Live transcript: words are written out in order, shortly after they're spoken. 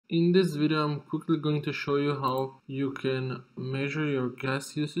In this video, I'm quickly going to show you how you can measure your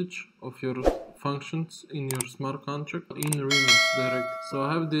gas usage of your functions in your smart contract in Remix directly. So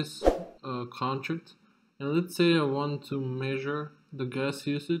I have this contract, and let's say I want to measure the gas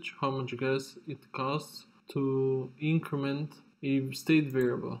usage, how much gas it costs to increment a state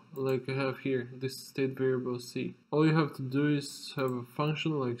variable like I have here, this state variable C. All you have to do is have a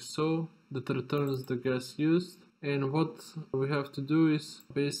function like so that returns the gas used. And what we have to do is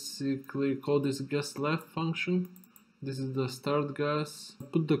basically call this gas left function. This is the start gas.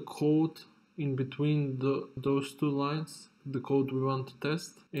 Put the code in between those two lines, the code we want to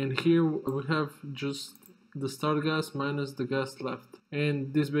test. And here we have just the start gas minus the gas left.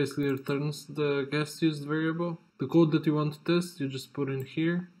 And this basically returns the gas used variable. The code that you want to test, you just put in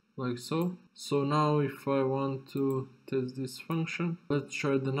here, like so. So now if I want to test this function, let's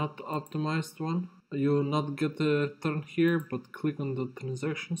try the not optimized one. You will not get a return here, but click on the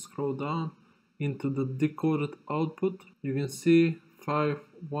transaction, scroll down into the decoded output. You can see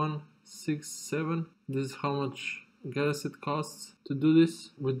 5167. This is how much gas it costs to do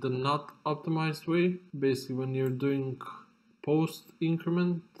this with the not optimized way. Basically when you're doing post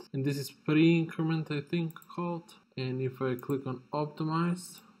increment, and this is pre-increment I think called. And if I click on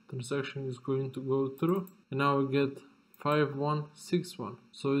optimized, transaction is going to go through, and now we get 5161.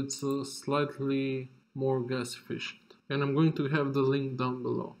 So it's slightly more gas efficient, and I'm going to have the link down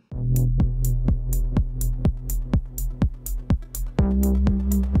below.